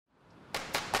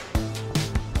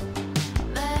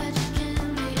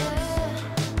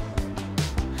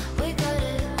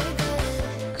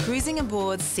Cruising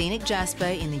aboard Scenic Jasper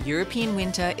in the European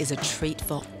winter is a treat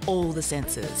for all the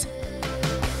senses.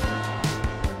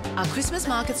 Our Christmas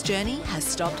markets journey has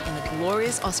stopped in the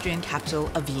glorious Austrian capital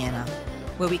of Vienna,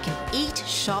 where we can eat,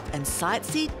 shop and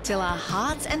sightsee till our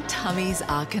hearts and tummies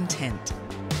are content.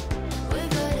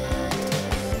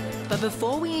 But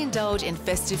before we indulge in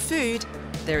festive food,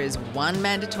 there is one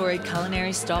mandatory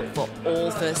culinary stop for all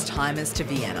first-timers to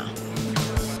Vienna.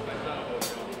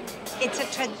 It's a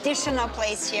traditional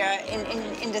place here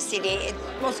in the city. It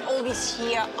was always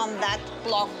here on that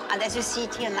block. And as you see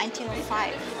it here,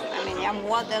 1905. I mean, yeah,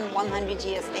 more than 100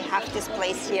 years they have this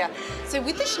place here. So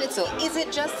with the schnitzel, is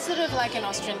it just sort of like an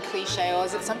Austrian cliche, or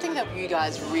is it something that you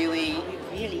guys really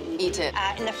eat it?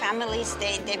 In the families,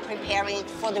 they prepare it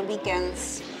for the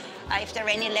weekends. If there are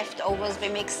any leftovers, we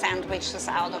make sandwiches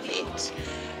out of it.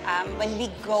 When we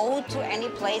go to any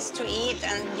place to eat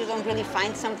and you don't really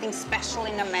find something special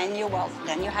in the menu, well,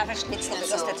 then you have a schnitzel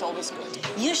because that's always good.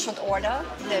 You should order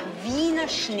the Vienna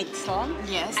Schnitzel.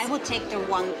 Yes. I would take the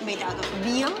one made out of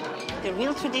veal, the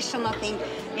real traditional thing,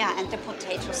 yeah, and the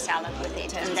potato salad with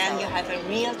it. And then you have a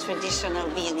real traditional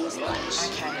Viennese lunch.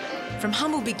 Okay. From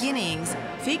humble beginnings,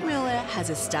 Fiegmüller has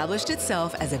established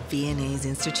itself as a Viennese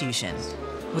institution,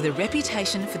 with a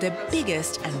reputation for the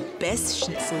biggest and best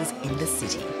schnitzels in the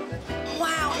city.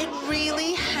 Wow, it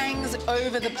really hangs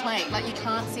over the plate, like you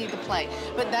can't see the plate.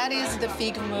 But that is the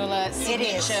Fiegmüller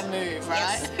signature move, right?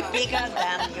 Yes, bigger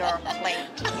than your plate,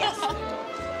 yes.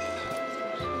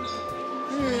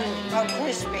 How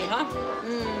crispy, huh?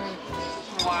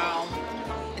 Wow.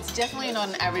 It's definitely not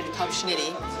an average pub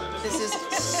schnitty. This is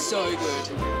so good.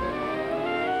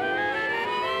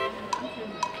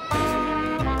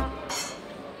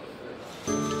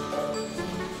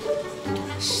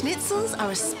 Schnitzels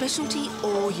are a specialty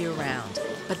all year round,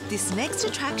 but this next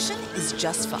attraction is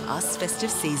just for us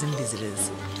festive season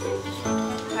visitors.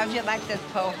 How do you like that,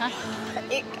 Poh, huh?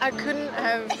 I couldn't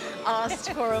have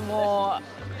asked for a more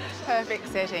perfect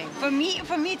setting. For me,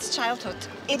 it's childhood.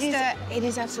 It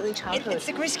is absolutely childhood. It's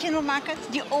the Christkindl market,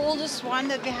 the oldest one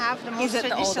that we have, the most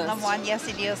traditional one. Yes,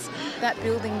 it is. That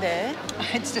building there?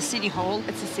 It's the city hall.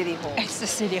 It's the city hall. It's the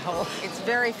city hall. It's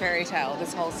very fairy tale,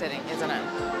 this whole setting, isn't it?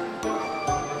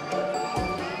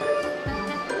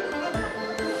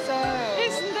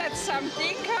 Isn't that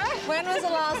something, huh? When was the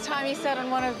last time you sat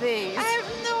on one of these? I have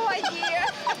no idea.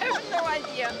 I have no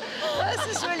idea.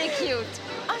 This is really cute.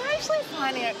 I'm actually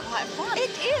finding it quite fun. It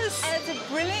is. And it's a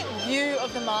brilliant view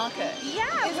of the market.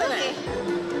 Yeah, isn't really.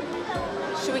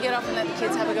 it? Should we get off and let the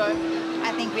kids have a go?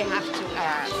 I think we have to. All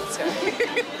right, let's go.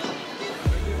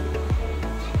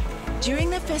 During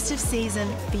the festive season,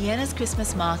 Vienna's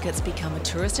Christmas markets become a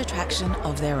tourist attraction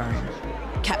of their own,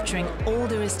 capturing all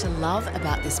there is to love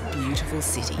about this beautiful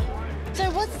city. So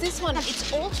what's this one?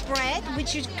 It's old bread,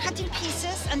 which you cut in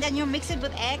pieces, and then you mix it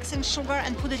with eggs and sugar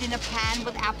and put it in a pan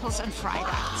with apples and fry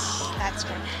that. That's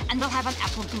good. And we'll have an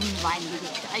apple green wine with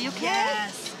it. Are you okay?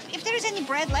 Yes. If there is any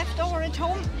bread left over at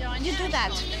home, you do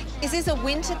that. Is this a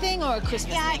winter thing or a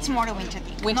Christmas Yeah, thing? it's more a winter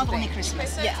thing. Winter Not thing. only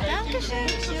Christmas. Yeah.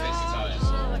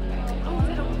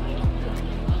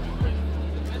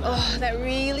 Oh, that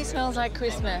really smells like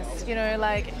Christmas. You know,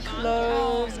 like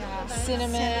cloves,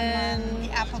 cinnamon. The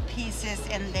apple pieces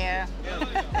in there.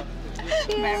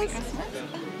 Merry Christmas.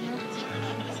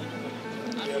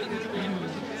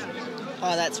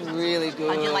 Oh, that's really good.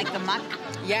 How do you like the muck?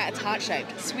 Yeah, it's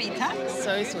heart-shaped. Sweet, huh?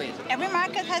 So sweet. Every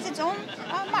market has its own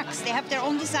mucks. They have their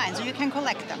own design, so you can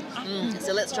collect them.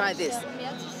 So let's try this.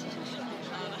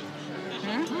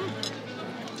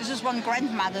 This is one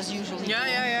grandmother's usually.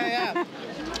 Yeah.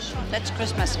 That's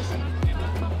Christmas.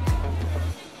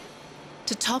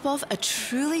 To top off a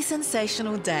truly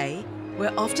sensational day,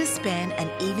 we're off to spend an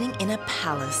evening in a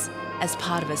palace as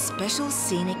part of a special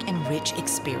scenic and rich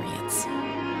experience.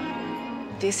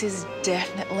 This is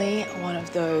definitely one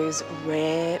of those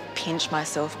rare pinch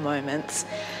myself moments.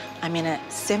 I'm in a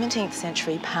 17th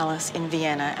century palace in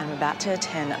Vienna and I'm about to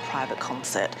attend a private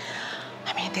concert.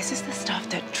 I mean, this is the stuff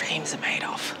that dreams are made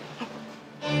of.